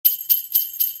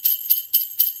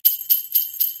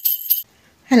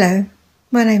Hello,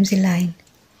 my name's Elaine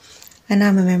and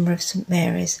I'm a member of St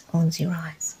Mary's, Hornsey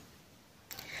Rise.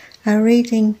 Our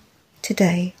reading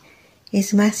today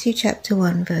is Matthew chapter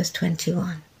 1 verse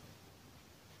 21.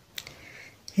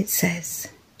 It says,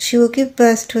 "She will give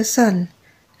birth to a son,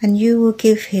 and you will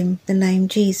give him the name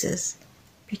Jesus,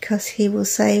 because he will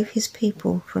save his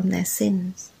people from their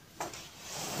sins."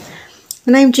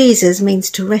 The name Jesus means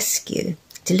to rescue,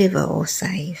 deliver or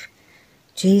save.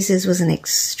 Jesus was an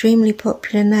extremely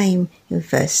popular name in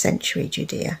first century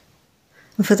Judea,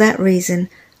 and for that reason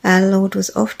our Lord was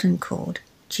often called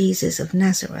Jesus of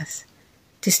Nazareth,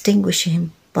 distinguishing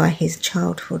him by his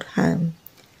childhood home.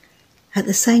 At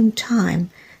the same time,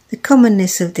 the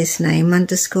commonness of this name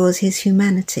underscores his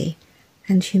humanity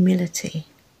and humility.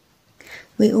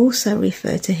 We also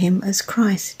refer to him as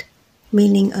Christ,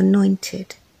 meaning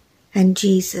anointed, and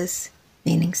Jesus,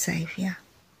 meaning Saviour.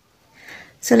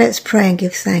 So let's pray and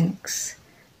give thanks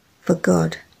for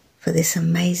God for this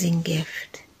amazing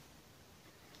gift.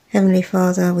 Heavenly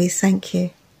Father, we thank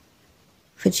you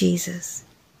for Jesus.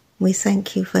 We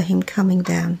thank you for him coming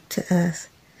down to earth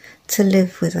to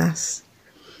live with us,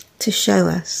 to show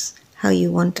us how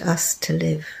you want us to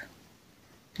live.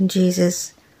 And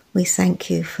Jesus, we thank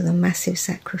you for the massive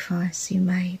sacrifice you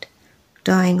made,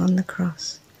 dying on the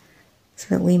cross, so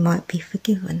that we might be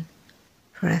forgiven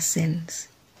for our sins.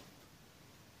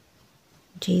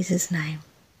 In Jesus' name,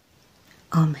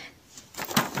 Amen.